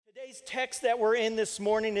Today's text that we're in this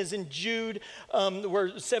morning is in Jude,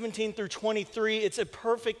 we're 17 through 23. It's a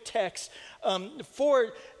perfect text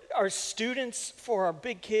for our students, for our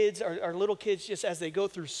big kids, our little kids, just as they go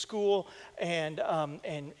through school and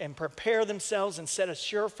prepare themselves and set a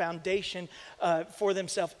sure foundation for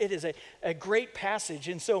themselves. It is a great passage.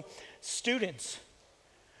 And so, students,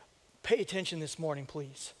 pay attention this morning,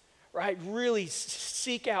 please. Right? Really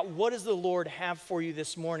seek out what does the Lord have for you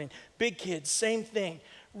this morning. Big kids, same thing.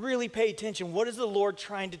 Really pay attention. What is the Lord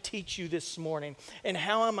trying to teach you this morning? And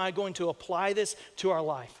how am I going to apply this to our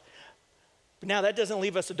life? But now that doesn't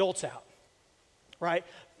leave us adults out, right?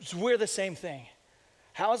 So we're the same thing.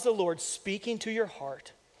 How is the Lord speaking to your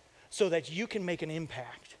heart so that you can make an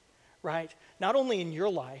impact, right? Not only in your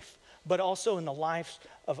life, but also in the lives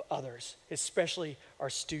of others, especially our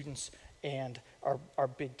students and our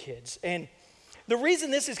big kids. And the reason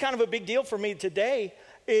this is kind of a big deal for me today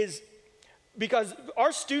is because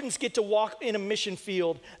our students get to walk in a mission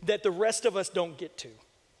field that the rest of us don't get to,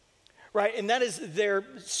 right? And that is their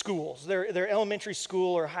schools, their elementary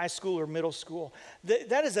school or high school or middle school.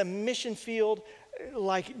 That is a mission field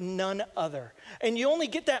like none other. And you only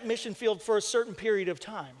get that mission field for a certain period of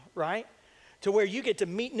time, right? To where you get to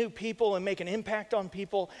meet new people and make an impact on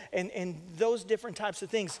people and those different types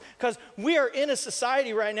of things. Because we are in a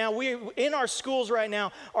society right now, we in our schools right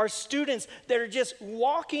now, are students that are just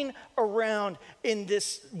walking around in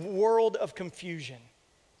this world of confusion.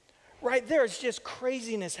 Right? There's just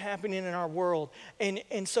craziness happening in our world.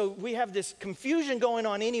 And so we have this confusion going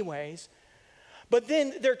on anyways. But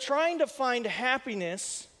then they're trying to find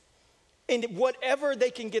happiness in whatever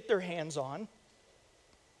they can get their hands on.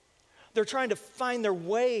 They're trying to find their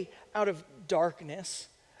way out of darkness,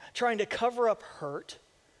 trying to cover up hurt.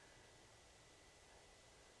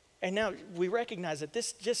 And now we recognize that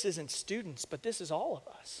this just isn't students, but this is all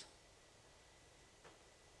of us.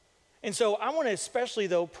 And so I want to especially,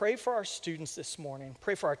 though, pray for our students this morning,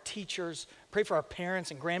 pray for our teachers, pray for our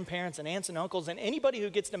parents and grandparents and aunts and uncles and anybody who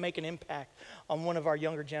gets to make an impact on one of our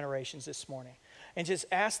younger generations this morning. And just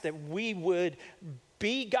ask that we would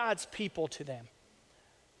be God's people to them.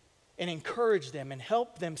 And encourage them and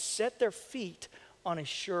help them set their feet on a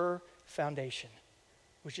sure foundation,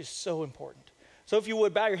 which is so important. So if you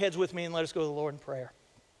would, bow your heads with me and let us go to the Lord in prayer.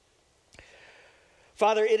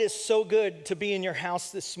 Father, it is so good to be in your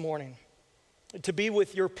house this morning, to be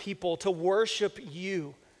with your people, to worship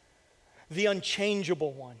you, the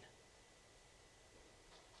unchangeable one.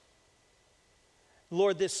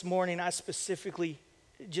 Lord, this morning I specifically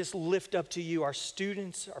just lift up to you our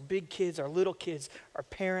students, our big kids, our little kids, our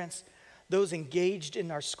parents, those engaged in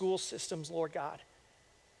our school systems, Lord God.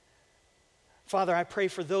 Father, I pray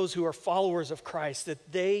for those who are followers of Christ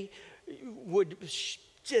that they would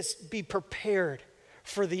just be prepared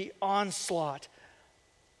for the onslaught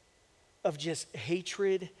of just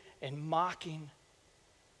hatred and mocking,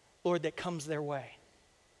 Lord, that comes their way.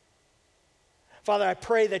 Father, I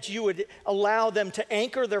pray that you would allow them to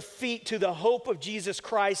anchor their feet to the hope of Jesus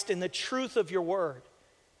Christ and the truth of your word.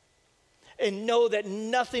 And know that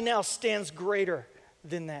nothing else stands greater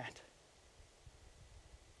than that.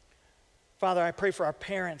 Father, I pray for our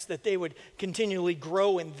parents that they would continually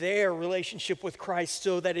grow in their relationship with Christ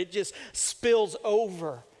so that it just spills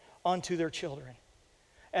over onto their children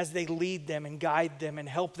as they lead them and guide them and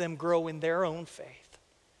help them grow in their own faith.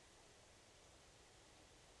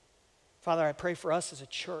 Father, I pray for us as a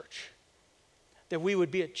church, that we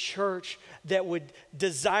would be a church that would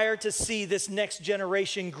desire to see this next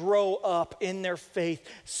generation grow up in their faith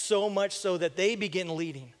so much so that they begin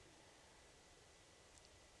leading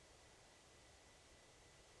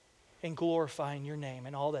and glorifying your name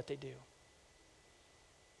in all that they do.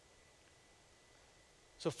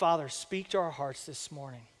 So, Father, speak to our hearts this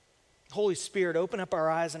morning. Holy Spirit, open up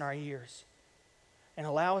our eyes and our ears and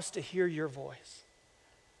allow us to hear your voice.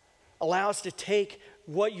 Allow us to take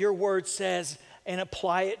what your word says and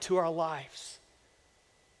apply it to our lives.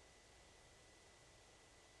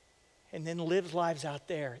 And then live lives out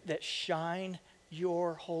there that shine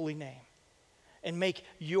your holy name and make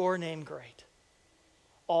your name great.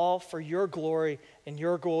 All for your glory and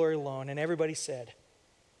your glory alone. And everybody said,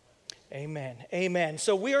 amen. Amen.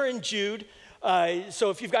 So we are in Jude.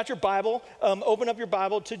 So if you've got your Bible, open up your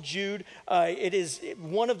Bible to Jude. It is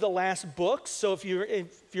one of the last books. So if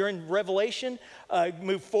you're in Revelation,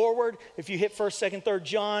 move forward. If you hit 1st, 2nd, 3rd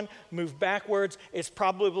John, move backwards. It's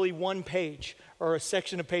probably one page or a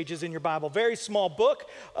section of pages in your Bible. Very small book.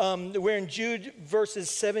 We're in Jude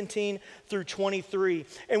verses 17 through 23.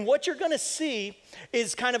 And what you're going to see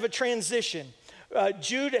is kind of a transition.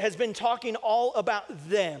 Jude has been talking all about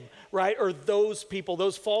them, right? Or those people,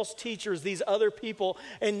 those false teachers, these other people.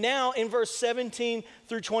 And now in verse 17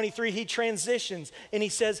 through 23, he transitions and he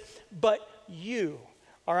says, but you,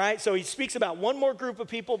 all right? So he speaks about one more group of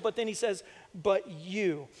people, but then he says, but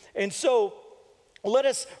you. And so let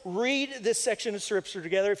us read this section of scripture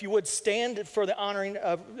together. If you would stand for the honor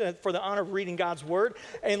of reading God's word,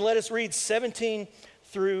 and let us read 17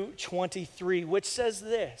 through 23, which says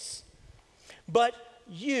this: but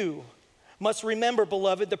you must remember,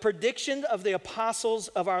 beloved, the prediction of the apostles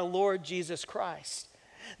of our Lord Jesus Christ.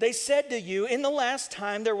 They said to you, in the last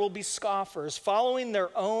time there will be scoffers, following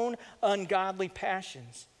their own ungodly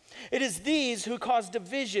passions. It is these who cause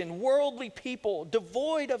division, worldly people,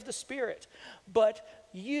 devoid of the Spirit. But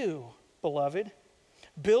you, beloved,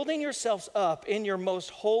 building yourselves up in your most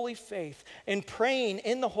holy faith and praying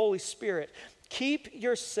in the Holy Spirit, keep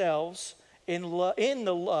yourselves in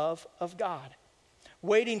the love of God,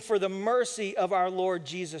 waiting for the mercy of our Lord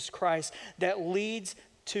Jesus Christ that leads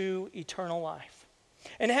to eternal life.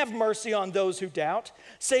 And have mercy on those who doubt.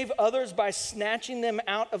 Save others by snatching them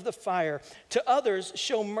out of the fire. To others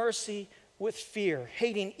show mercy with fear,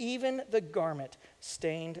 hating even the garment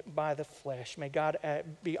stained by the flesh. May God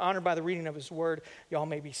be honored by the reading of his word. Y'all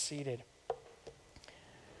may be seated.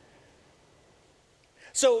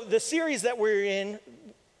 So the series that we're in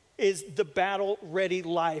is the battle ready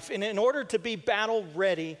life. And in order to be battle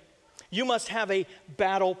ready, you must have a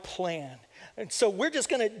battle plan. And so we're just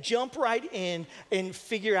going to jump right in and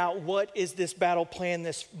figure out what is this battle plan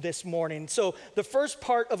this morning. So the first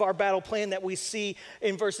part of our battle plan that we see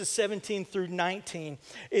in verses 17 through 19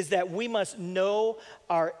 is that we must know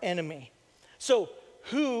our enemy. So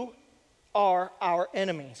who are our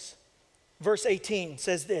enemies? Verse 18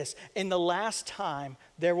 says this: in the last time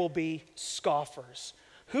there will be scoffers.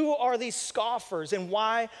 Who are these scoffers and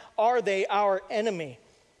why are they our enemy?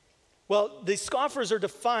 Well, the scoffers are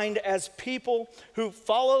defined as people who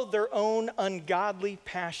follow their own ungodly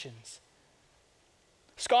passions.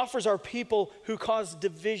 Scoffers are people who cause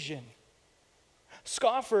division.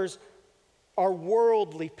 Scoffers are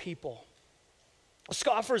worldly people.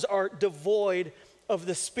 Scoffers are devoid of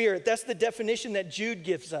the Spirit. That's the definition that Jude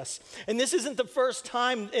gives us. And this isn't the first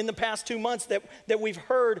time in the past 2 months that we've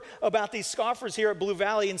heard about these scoffers here at Blue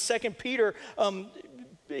Valley. In 2 Peter,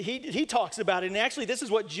 he talks about it. And actually, this is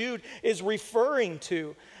what Jude is referring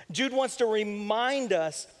to. Jude wants to remind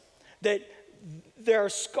us that there are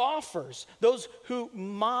scoffers, those who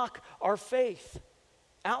mock our faith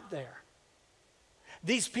out there.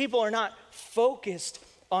 These people are not focused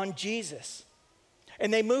on Jesus.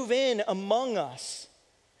 And they move in among us.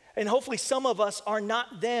 And hopefully some of us are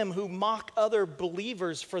not them who mock other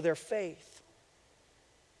believers for their faith.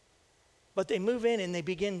 But they move in and they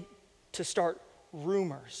begin to start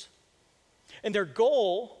rumors. And their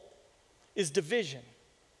goal is division.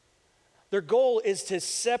 Their goal is to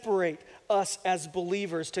separate us as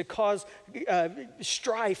believers, to cause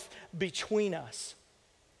strife between us.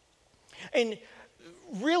 And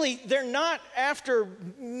really, they're not after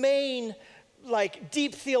main,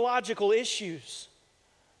 deep theological issues.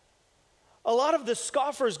 A lot of the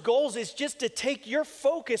scoffers' goals is just to take your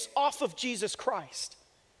focus off of Jesus Christ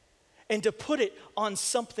and to put it on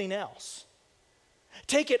something else.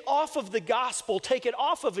 Take it off of the gospel, take it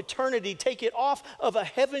off of eternity, take it off of a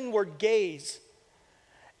heavenward gaze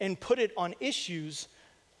and put it on issues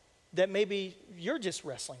that maybe you're just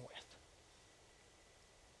wrestling with.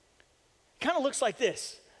 Kind of looks like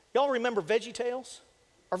this. Y'all remember VeggieTales?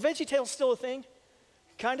 Are VeggieTales still a thing?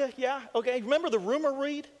 Kind of, yeah, okay. Remember the rumor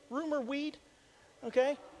weed?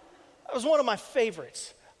 Okay? That was one of my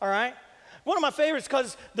favorites, all right? One of my favorites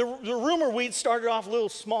because the rumor weed started off a little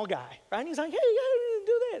small guy, right? And he's like, hey, you gotta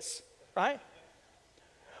do this, right?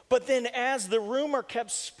 But then as the rumor kept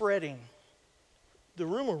spreading, the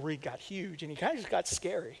rumor weed got huge and he kind of just got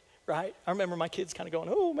scary, right? I remember my kids kind of going,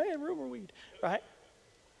 oh man, rumor weed, right?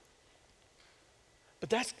 But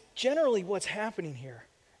that's generally what's happening here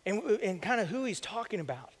and kind of who he's talking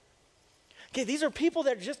about. Okay, these are people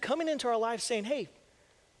that are just coming into our life saying, hey,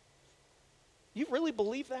 you really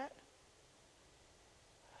believe that?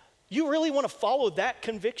 You really want to follow that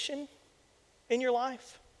conviction in your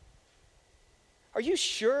life? Are you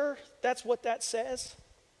sure that's what that says?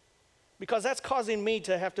 Because that's causing me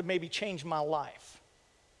to have to maybe change my life.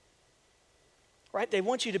 Right? They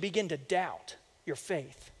want you to begin to doubt your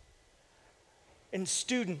faith. And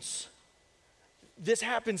students, this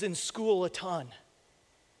happens in school a ton.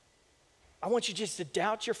 I want you just to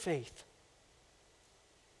doubt your faith.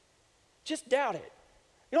 Just doubt it.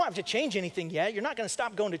 You don't have to change anything yet. You're not going to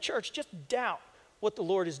stop going to church. Just doubt what the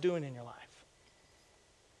Lord is doing in your life.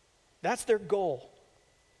 That's their goal.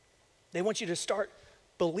 They want you to start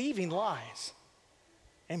believing lies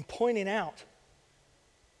and pointing out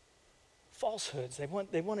falsehoods. They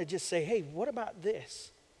want to just say, hey, what about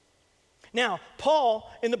this? Now,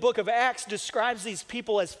 Paul, in the book of Acts, describes these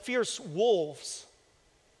people as fierce wolves.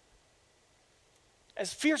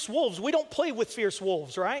 As fierce wolves. We don't play with fierce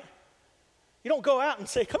wolves, right? You don't go out and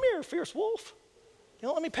say, come here, fierce wolf.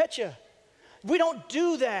 Let me pet you. We don't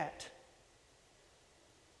do that.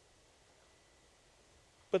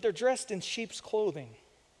 But they're dressed in sheep's clothing.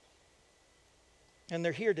 And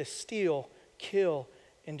they're here to steal, kill,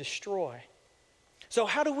 and destroy. So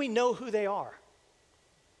how do we know who they are?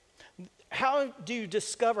 How do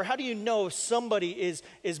you know if somebody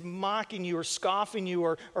is mocking you or scoffing you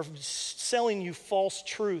or selling you false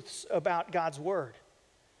truths about God's word?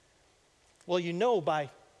 Well, you know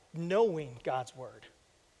by knowing God's word.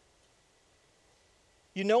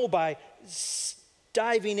 You know by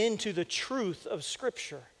diving into the truth of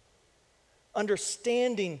Scripture,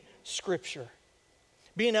 understanding Scripture,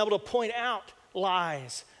 being able to point out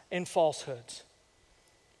lies and falsehoods.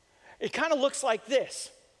 It kind of looks like this.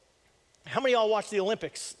 How many of y'all watched the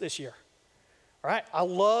Olympics this year? All right, I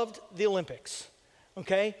loved the Olympics,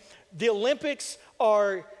 okay? The Olympics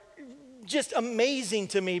are just amazing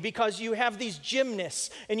to me because you have these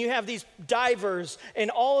gymnasts and you have these divers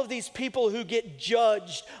and all of these people who get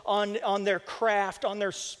judged on their craft, on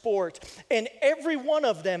their sport. And every one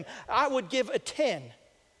of them, I would give a 10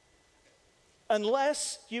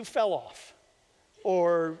 unless you fell off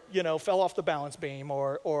or, fell off the balance beam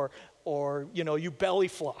or you belly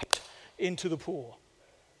flopped into the pool.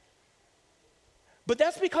 But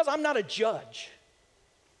that's because I'm not a judge.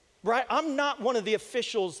 Right? I'm not one of the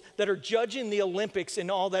officials that are judging the Olympics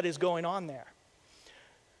and all that is going on there.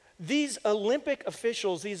 These Olympic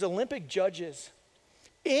officials, these Olympic judges,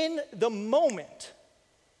 in the moment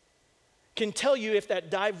can tell you if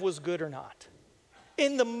that dive was good or not.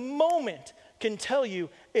 In the moment can tell you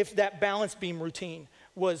if that balance beam routine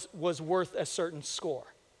was worth a certain score.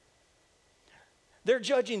 They're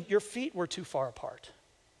judging your feet were too far apart.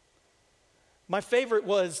 My favorite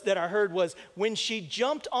that I heard was when she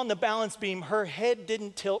jumped on the balance beam, her head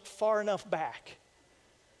didn't tilt far enough back.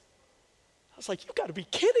 I was like, you got to be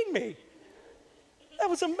kidding me. That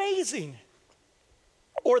was amazing.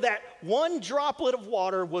 Or that one droplet of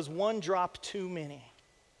water was one drop too many.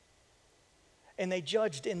 And they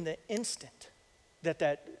judged in the instant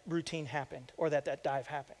that routine happened or that dive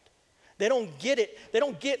happened. They don't get it. They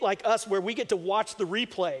don't get like us where we get to watch the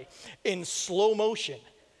replay in slow motion.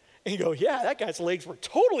 And you go, yeah, that guy's legs were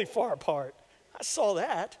totally far apart. I saw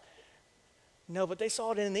that. No, but they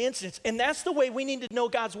saw it in the instant. And that's the way we need to know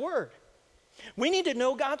God's word. We need to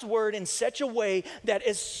know God's word in such a way that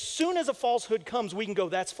as soon as a falsehood comes, we can go,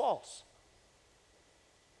 that's false.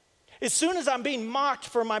 As soon as I'm being mocked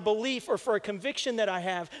for my belief or for a conviction that I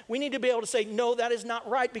have, we need to be able to say, no, that is not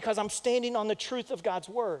right because I'm standing on the truth of God's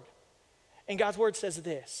word. And God's word says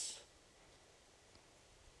this.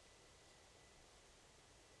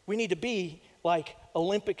 We need to be like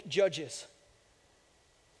Olympic judges.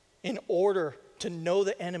 In order to know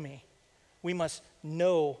the enemy, we must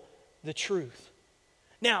know the truth.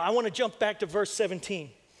 Now, I want to jump back to verse 17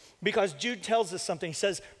 because Jude tells us something. He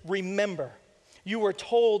says, remember, you were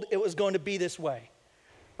told it was going to be this way,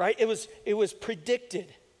 right? It was predicted.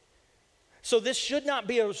 So this should not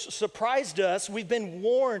be a surprise to us. We've been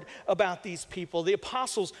warned about these people. The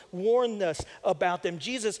apostles warned us about them.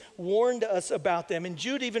 Jesus warned us about them. And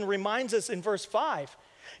Jude even reminds us in verse 5.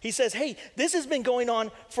 He says, hey, this has been going on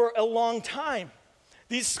for a long time.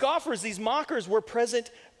 These scoffers, these mockers were present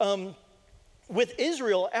with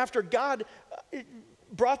Israel after God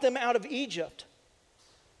brought them out of Egypt.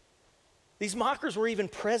 These mockers were even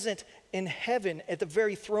present in heaven at the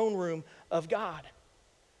very throne room of God.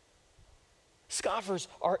 Scoffers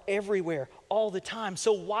are everywhere all the time.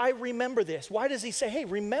 So why remember this? Why does he say, hey,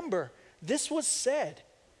 remember, this was said?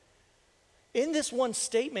 In this one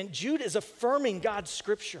statement, Jude is affirming God's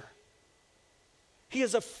scripture. He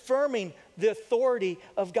is affirming the authority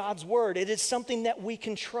of God's word. It is something that we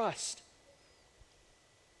can trust.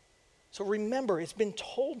 So remember, it's been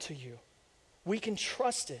told to you. We can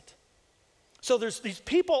trust it. So there's these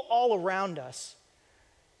people all around us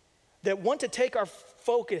that want to take our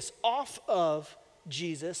focus off of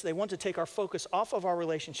Jesus. They want to take our focus off of our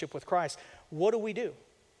relationship with Christ. What do?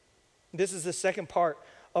 This is the second part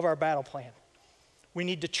of our battle plan. We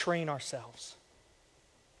need to train ourselves.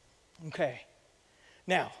 Okay.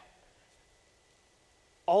 Now,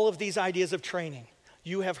 all of these ideas of training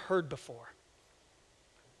you have heard before.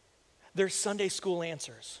 There's Sunday school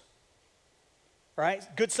answers. Right?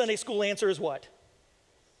 Good Sunday school answer is what?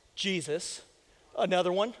 Jesus.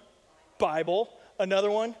 Another one, Bible.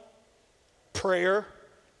 Another one, prayer,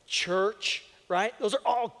 church, right? Those are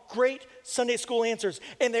all great Sunday school answers,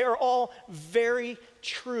 and they are all very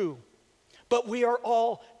true. But we are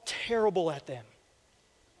all terrible at them.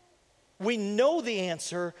 We know the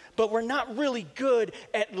answer, but we're not really good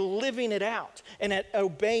at living it out and at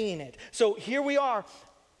obeying it. So here we are.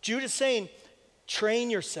 Jude is saying,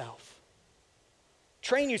 train yourself.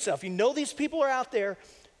 Train yourself. You know these people are out there.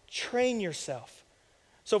 Train yourself.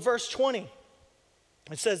 So verse 20,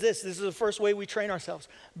 it says this. This is the first way we train ourselves.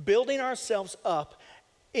 Building ourselves up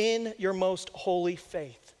in your most holy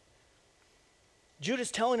faith. Jude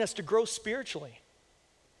is telling us to grow spiritually.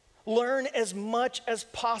 Learn as much as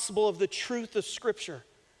possible of the truth of Scripture.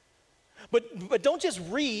 But don't just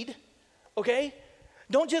read, okay?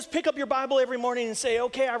 Don't just pick up your Bible every morning and say,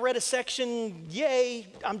 okay, I read a section, yay,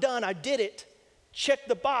 I'm done, I did it. Check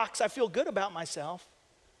the box, I feel good about myself.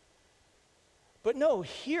 But no,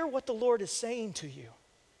 hear what the Lord is saying to you.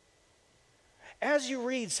 As you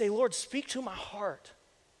read, say, Lord, speak to my heart.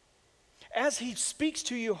 As he speaks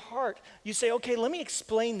to your heart, you say, okay, let me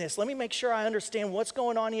explain this. Let me make sure I understand what's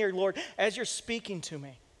going on here, Lord, as you're speaking to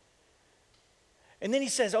me. And then he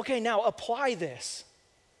says, okay, now apply this.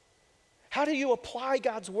 How do you apply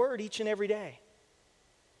God's word each and every day?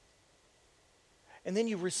 And then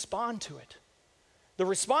you respond to it. The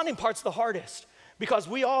responding part's the hardest because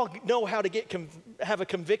we all know how to have a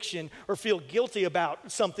conviction or feel guilty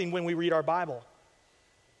about something when we read our Bible.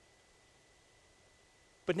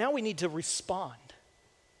 But now we need to respond.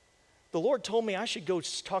 The Lord told me I should go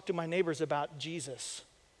talk to my neighbors about Jesus.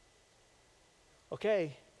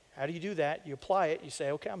 Okay, how do you do that? You apply it. You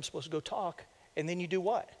say, okay, I'm supposed to go talk. And then you do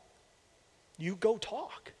what? You go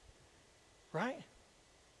talk, right?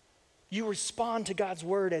 You respond to God's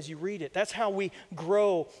word as you read it. That's how we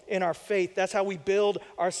grow in our faith. That's how we build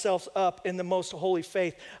ourselves up in the most holy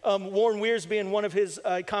faith. Warren Wiersbe, in one of his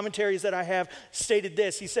commentaries that I have, stated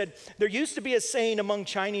this. He said, there used to be a saying among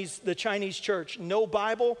the Chinese church, no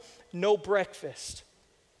Bible, no breakfast.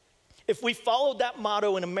 If we followed that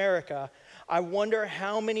motto in America, I wonder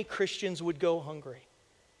how many Christians would go hungry.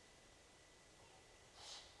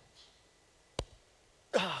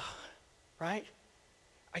 Right?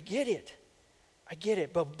 I get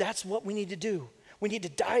it, but that's what we need to do. We need to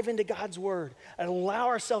dive into God's word and allow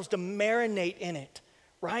ourselves to marinate in it,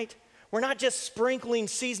 right? We're not just sprinkling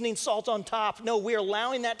seasoning salt on top. No, we're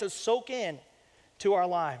allowing that to soak in to our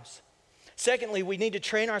lives. Secondly, we need to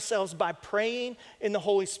train ourselves by praying in the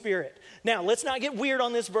Holy Spirit. Now, let's not get weird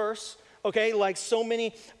on this verse, okay, like so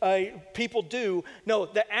many people do. No,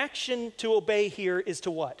 the action to obey here is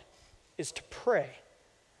to what? Is to pray,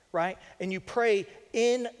 right? And you pray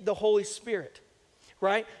in the Holy Spirit,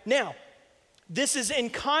 right? Now, this is in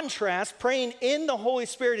contrast, praying in the Holy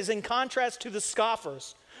Spirit is in contrast to the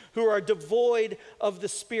scoffers who are devoid of the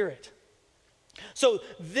Spirit. So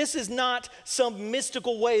this is not some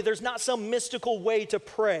mystical way. There's not some mystical way to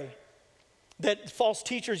pray that false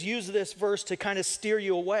teachers use this verse to kind of steer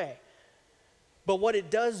you away. But what it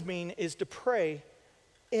does mean is to pray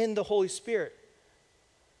in the Holy Spirit,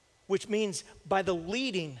 which means by the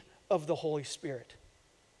leading of the Holy Spirit.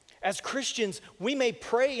 As Christians, we may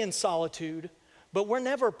pray in solitude, but we're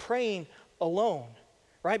never praying alone,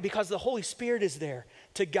 right? Because the Holy Spirit is there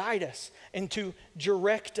to guide us and to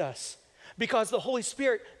direct us. Because the Holy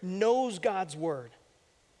Spirit knows God's word.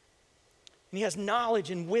 And he has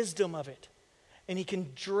knowledge and wisdom of it. And he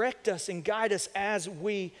can direct us and guide us as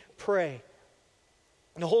we pray.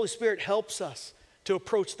 And the Holy Spirit helps us to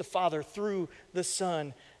approach the Father through the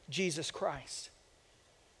Son, Jesus Christ.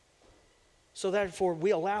 So therefore,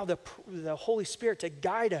 we allow the Holy Spirit to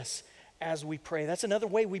guide us as we pray. That's another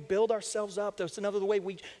way we build ourselves up. That's another way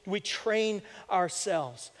we train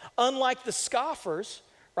ourselves. Unlike the scoffers,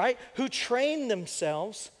 right, who train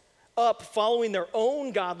themselves up following their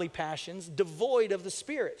own godly passions, devoid of the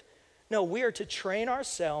Spirit. No, we are to train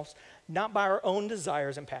ourselves not by our own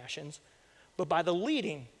desires and passions, but by the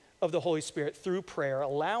leading of the Holy Spirit through prayer,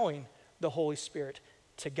 allowing the Holy Spirit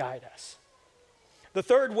to guide us. The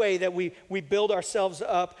third way that we build ourselves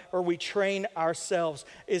up or we train ourselves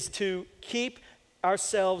is to keep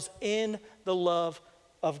ourselves in the love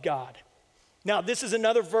of God. Now, this is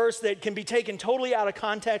another verse that can be taken totally out of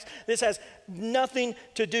context. This has nothing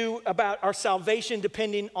to do about our salvation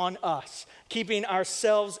depending on us, keeping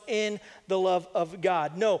ourselves in the love of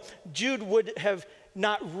God. No, Jude would have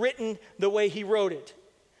not written the way he wrote it.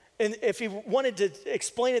 And if he wanted to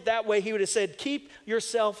explain it that way, he would have said, keep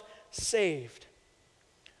yourself saved.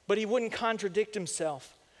 But he wouldn't contradict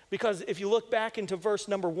himself, because if you look back into verse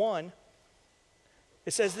number 1,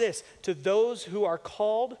 it says this, to those who are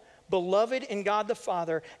called, beloved in God the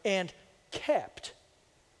Father, and kept,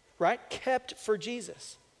 right? Kept for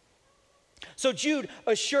Jesus. So Jude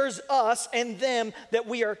assures us and them that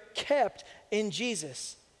we are kept in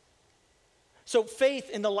Jesus. So faith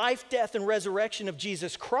in the life, death, and resurrection of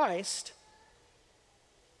Jesus Christ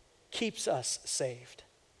keeps us saved.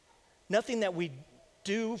 Nothing that we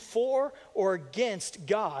do for or against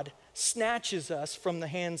God snatches us from the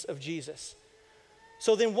hands of Jesus.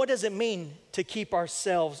 So then what does it mean to keep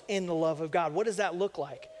ourselves in the love of God? What does that look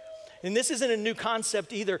like? And this isn't a new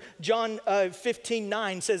concept either. John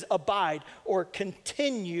 15:9 says abide or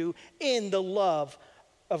continue in the love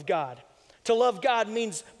of God. To love God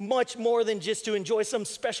means much more than just to enjoy some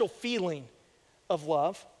special feeling of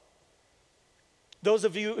love. Those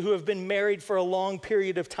of you who have been married for a long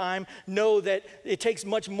period of time know that it takes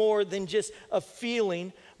much more than just a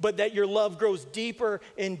feeling, but that your love grows deeper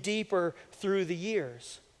and deeper through the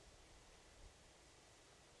years.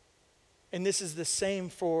 And this is the same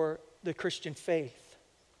for the Christian faith.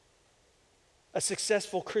 A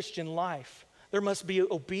successful Christian life, there must be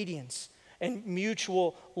obedience and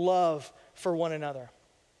mutual love for one another.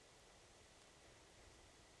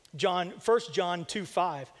 1 John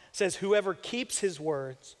 2:5 says, whoever keeps his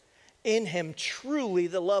words, in him truly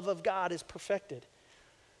the love of God is perfected.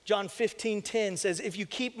 John 15:10 says, if you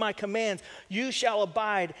keep my commands, you shall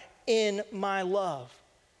abide in my love.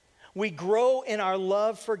 We grow in our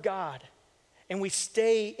love for God, and we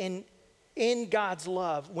stay in God's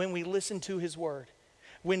love when we listen to his word,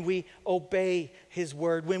 when we obey his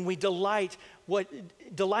word, when we delight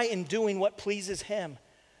in doing what pleases him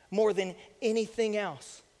more than anything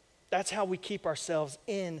else. That's how we keep ourselves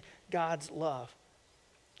in God's love.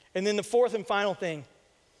 And then the fourth and final thing,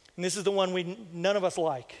 and this is the one none of us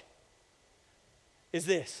like,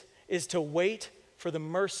 is to wait for the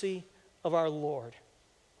mercy of our Lord.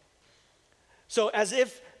 So as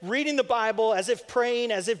if reading the Bible, as if praying,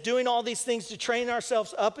 as if doing all these things to train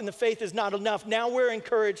ourselves up in the faith is not enough, now we're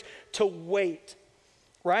encouraged to wait,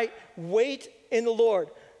 right? Wait in the Lord.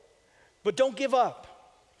 But don't give up.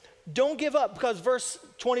 Don't give up, because verse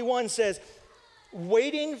 21 says,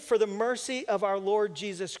 waiting for the mercy of our Lord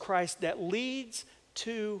Jesus Christ that leads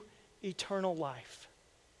to eternal life.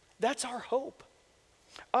 That's our hope.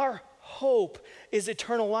 Our hope is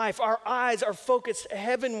eternal life. Our eyes are focused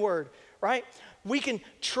heavenward, right? We can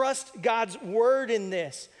trust God's word in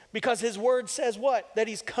this because his word says what? That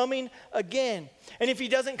he's coming again. And if he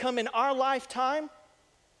doesn't come in our lifetime,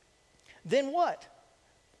 then what?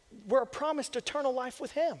 We're promised eternal life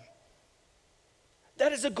with him.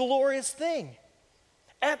 That is a glorious thing.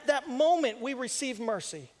 At that moment, we receive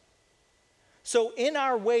mercy. So in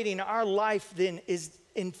our waiting, our life then is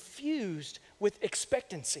infused with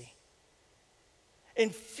expectancy,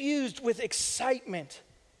 infused with excitement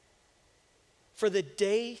for the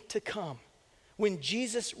day to come when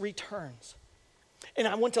Jesus returns. And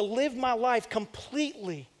I want to live my life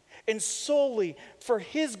completely and solely for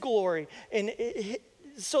his glory, and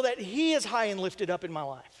so that he is high and lifted up in my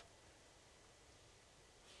life.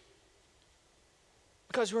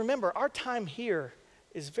 Because remember, our time here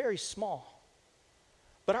is very small,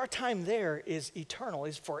 but our time there is eternal,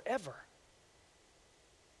 is forever.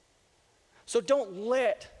 So don't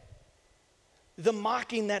let the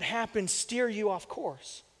mocking that happens steer you off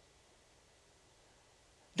course.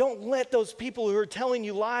 Don't let those people who are telling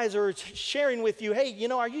you lies or sharing with you, hey,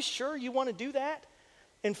 are you sure you want to do that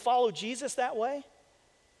and follow Jesus that way?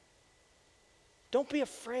 Don't be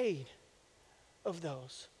afraid of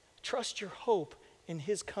those. Trust your hope in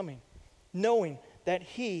his coming, knowing that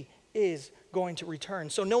he is going to return.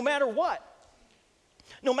 So no matter what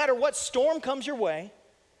storm comes your way,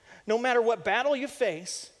 no matter what battle you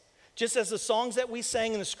face, just as the songs that we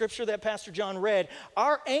sang in the scripture that Pastor John read,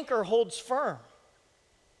 our anchor holds firm.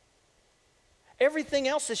 Everything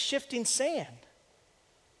else is shifting sand.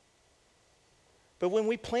 But when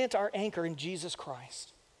we plant our anchor in Jesus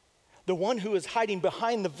Christ, the one who is hiding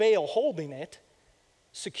behind the veil, holding it,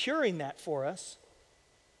 securing that for us,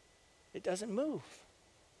 it doesn't move.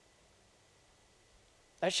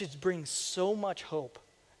 That should bring so much hope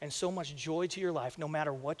and so much joy to your life, no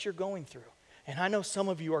matter what you're going through. And I know some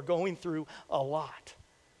of you are going through a lot.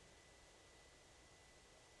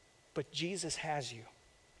 But Jesus has you.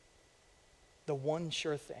 The one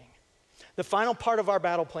sure thing. The final part of our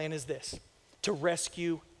battle plan is this: to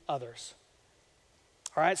rescue others.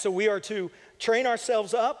 All right, so we are to train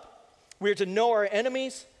ourselves up, we are to know our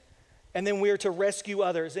enemies, and then we are to rescue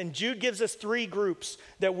others. And Jude gives us 3 groups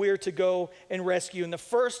that we're to go and rescue. And the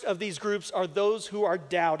first of these groups are those who are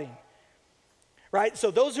doubting. Right?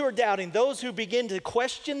 So those who are doubting, those who begin to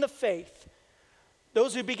question the faith,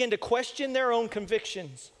 those who begin to question their own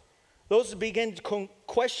convictions, those who begin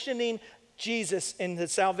questioning Jesus and the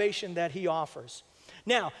salvation that he offers.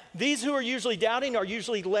 Now, these who are usually doubting are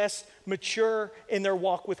usually less mature in their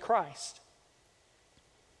walk with Christ.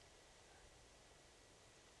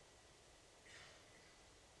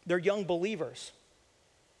 They're young believers.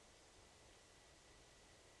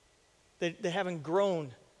 They haven't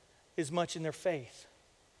grown as much in their faith.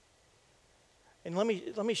 And let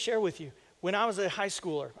me share with you, when I was a high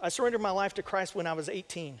schooler, I surrendered my life to Christ when I was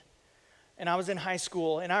 18. And I was in high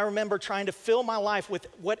school, and I remember trying to fill my life with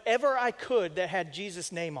whatever I could that had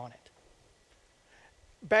Jesus' name on it.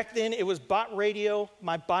 Back then, it was bot radio,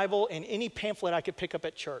 my Bible, and any pamphlet I could pick up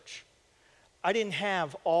at church. I didn't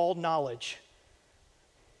have all knowledge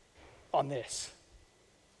on this,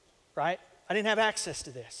 right? I didn't have access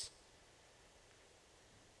to this.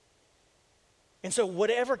 And so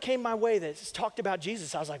whatever came my way that talked about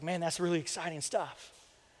Jesus, I was like, man, that's really exciting stuff.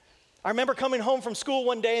 I remember coming home from school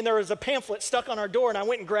one day and there was a pamphlet stuck on our door and I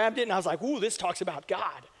went and grabbed it and I was like, ooh, this talks about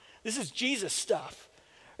God. This is Jesus stuff.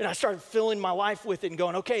 And I started filling my life with it and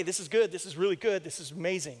going, okay, this is good, this is really good, this is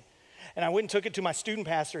amazing. And I went and took it to my student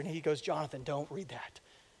pastor and he goes, Jonathan, don't read that.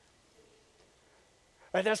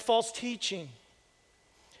 Right, that's false teaching.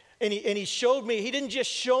 And he showed me, he didn't just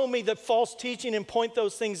show me the false teaching and point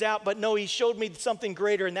those things out, but no, he showed me something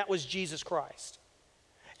greater, and that was Jesus Christ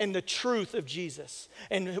and the truth of Jesus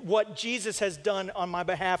and what Jesus has done on my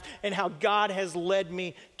behalf and how God has led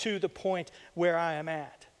me to the point where I am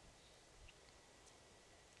at.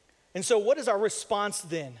 And so what is our response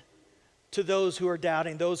then to those who are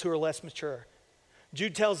doubting, those who are less mature?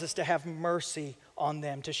 Jude tells us to have mercy on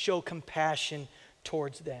them, to show compassion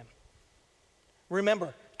towards them.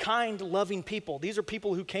 Remember, kind, loving people. These are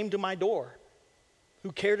people who came to my door,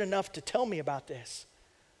 who cared enough to tell me about this,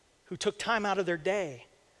 who took time out of their day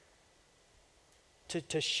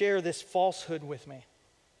to share this falsehood with me.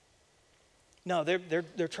 No,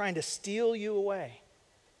 they're trying to steal you away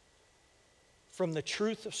from the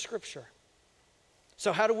truth of Scripture.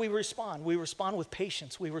 So how do we respond? We respond with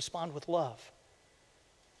patience. We respond with love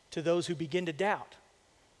to those who begin to doubt.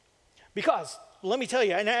 Because, let me tell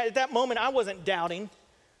you, and at that moment I wasn't doubting.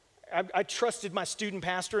 I trusted my student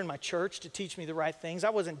pastor in my church to teach me the right things. I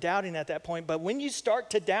wasn't doubting at that point. But when you start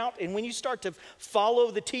to doubt and when you start to follow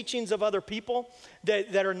the teachings of other people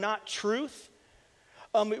that are not truth,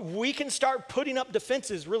 we can start putting up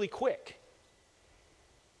defenses really quick.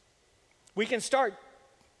 We can start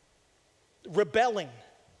rebelling.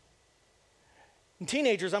 And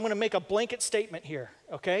teenagers, I'm going to make a blanket statement here,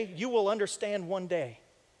 okay? You will understand one day,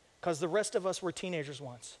 because the rest of us were teenagers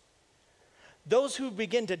once. Those who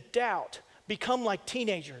begin to doubt become like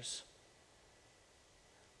teenagers,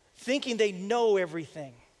 thinking they know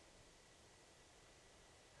everything,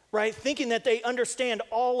 right? Thinking that they understand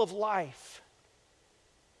all of life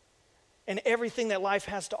and everything that life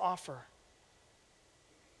has to offer.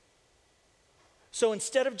 So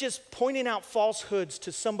instead of just pointing out falsehoods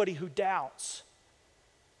to somebody who doubts,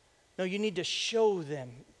 no, you need to show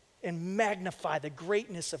them and magnify the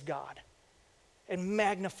greatness of God and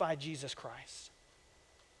magnify Jesus Christ.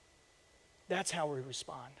 That's how we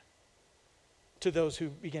respond to those who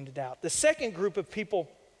begin to doubt. The second group of people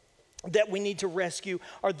that we need to rescue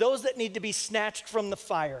are those that need to be snatched from the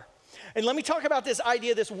fire. And let me talk about this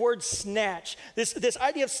idea, this word snatch. This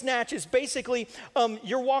idea of snatch is basically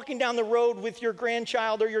you're walking down the road with your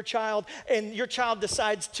grandchild or your child, and your child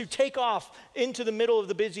decides to take off into the middle of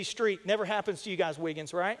the busy street. Never happens to you guys,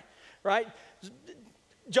 Wiggins, right? Right?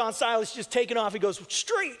 John Silas just taking off. He goes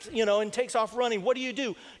straight, and takes off running. What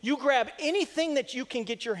do? You grab anything that you can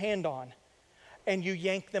get your hand on, and you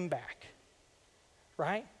yank them back,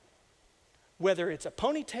 right? Whether it's a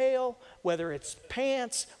ponytail, whether it's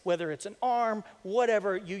pants, whether it's an arm,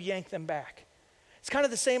 whatever, you yank them back. It's kind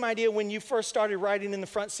of the same idea when you first started riding in the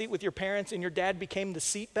front seat with your parents and your dad became the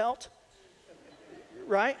seat belt,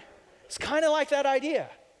 right? It's kind of like that idea.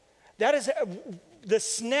 That is, the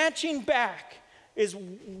snatching back is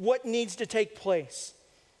what needs to take place.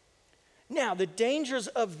 Now, the dangers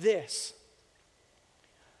of this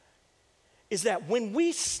is that when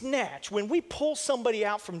we snatch, when we pull somebody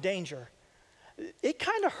out from danger, it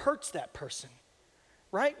kind of hurts that person,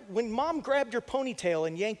 right? When mom grabbed your ponytail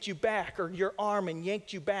and yanked you back, or your arm and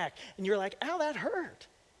yanked you back, and you're like, ow, that hurt.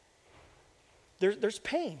 There's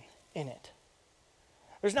pain in it.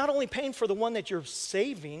 There's not only pain for the one that you're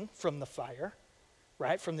saving from the fire,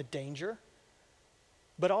 right, from the danger,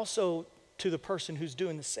 but also to the person who's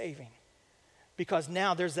doing the saving. Because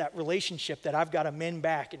now there's that relationship that I've got to mend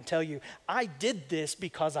back and tell you, I did this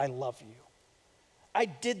because I love you. I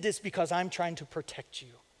did this because I'm trying to protect you.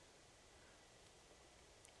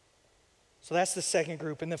 So that's the second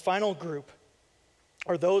group. And the final group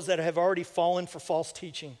are those that have already fallen for false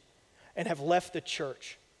teaching and have left the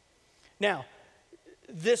church. Now,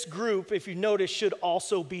 this group, if you notice, should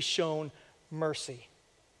also be shown mercy.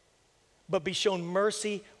 But be shown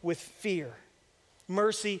mercy with fear,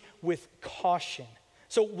 mercy with caution.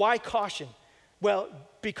 So why caution? Well,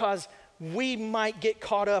 because we might get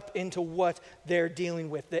caught up into what they're dealing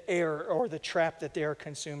with, the error or the trap that they are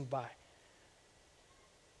consumed by.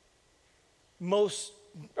 Most,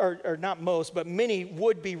 or not most, but many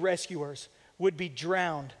would-be rescuers would be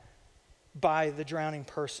drowned by the drowning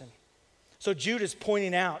person. So Jude is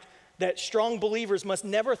pointing out that strong believers must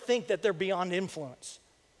never think that they're beyond influence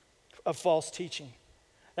of false teaching.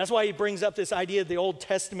 That's why he brings up this idea of the Old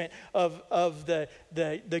Testament of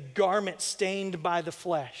the garment stained by the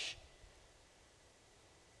flesh.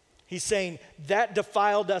 He's saying that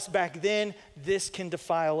defiled us back then, this can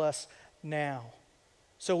defile us now.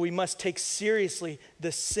 So we must take seriously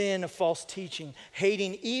the sin of false teaching,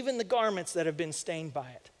 hating even the garments that have been stained by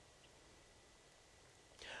it.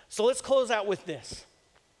 So let's close out with this.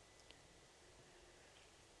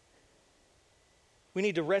 We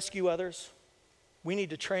need to rescue others, we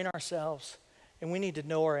need to train ourselves, and we need to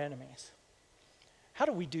know our enemies. How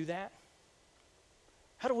do we do that?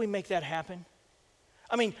 How do we make that happen?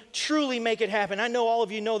 I mean, truly make it happen. I know all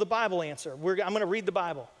of you know the Bible answer. I'm going to read the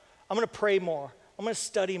Bible. I'm going to pray more. I'm going to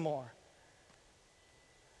study more.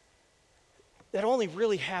 That only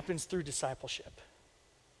really happens through discipleship.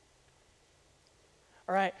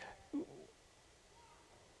 All right?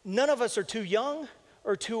 None of us are too young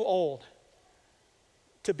or too old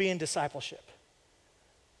to be in discipleship.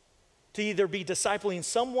 To either be discipling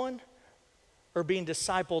someone or being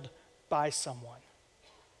discipled by someone.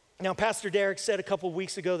 Now, Pastor Derek said a couple of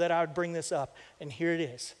weeks ago that I would bring this up, and here it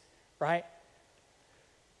is, right?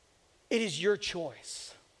 It is your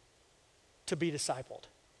choice to be discipled.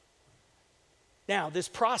 Now, this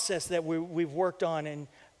process that we've worked on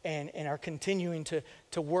and are continuing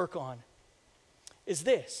to work on is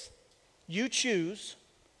this. You choose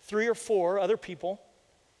 3 or 4 other people,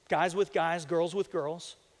 guys with guys, girls with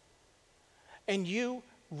girls, and you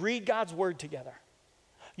read God's word together.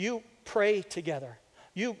 You pray together.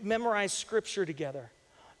 You memorize scripture together.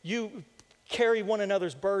 You carry one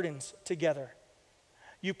another's burdens together.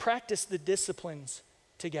 You practice the disciplines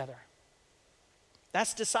together.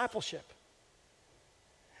 That's discipleship.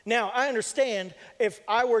 Now, I understand if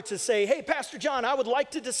I were to say, hey, Pastor John, I would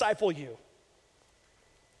like to disciple you.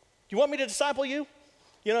 You want me to disciple you?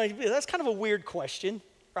 You know, that's kind of a weird question,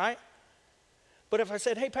 right? But if I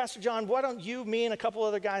said, hey, Pastor John, why don't you, me, and a couple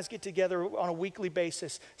other guys get together on a weekly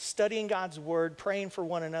basis, studying God's word, praying for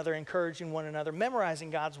one another, encouraging one another, memorizing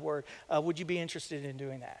God's word, would you be interested in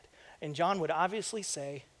doing that? And John would obviously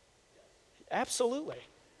say, absolutely.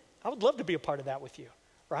 I would love to be a part of that with you,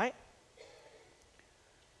 right?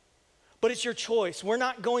 But it's your choice. We're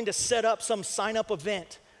not going to set up some sign-up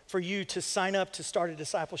event for you to sign up to start a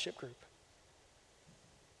discipleship group.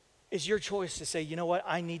 It's your choice to say, you know what,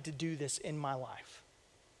 I need to do this in my life.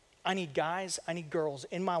 I need guys, I need girls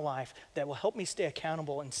in my life that will help me stay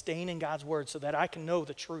accountable and staying in God's word so that I can know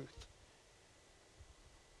the truth.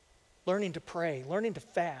 Learning to pray, learning to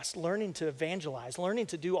fast, learning to evangelize, learning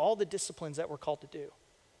to do all the disciplines that we're called to do.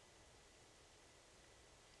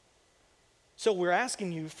 So we're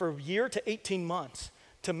asking you for a year to 18 months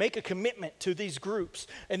to make a commitment to these groups.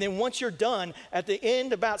 And then once you're done, at the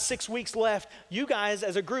end, about 6 weeks left, you guys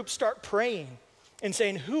as a group start praying and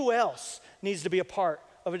saying, who else needs to be a part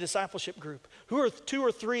of a discipleship group? Who are 2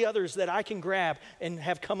 or 3 others that I can grab and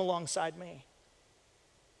have come alongside me?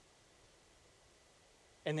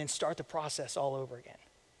 And then start the process all over again.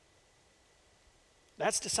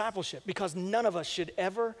 That's discipleship, because none of us should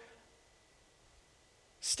ever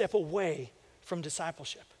step away from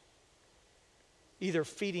discipleship. Either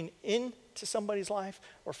feeding into somebody's life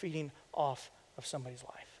or feeding off of somebody's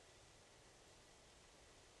life.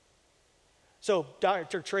 So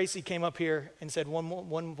Dr. Tracy came up here and said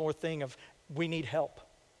one more thing of we need help.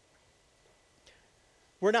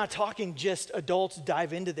 We're not talking just adults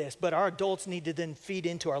dive into this, but our adults need to then feed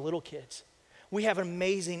into our little kids. We have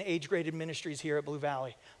amazing age-graded ministries here at Blue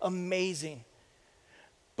Valley. Amazing.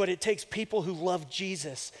 But it takes people who love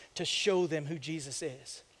Jesus to show them who Jesus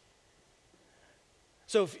is.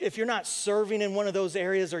 So if you're not serving in one of those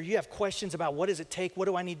areas, or you have questions about what does it take, what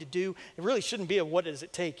do I need to do, it really shouldn't be a what does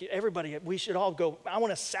it take. Everybody, we should all go, I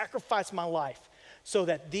want to sacrifice my life so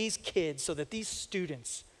that these kids, so that these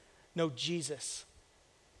students know Jesus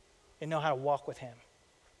and know how to walk with him.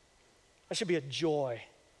 That should be a joy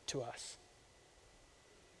to us.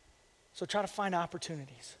 So try to find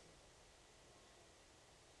opportunities.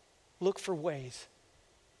 Look for ways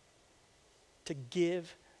to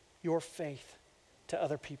give your faith to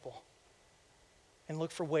other people and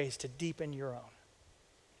look for ways to deepen your own.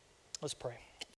 Let's pray.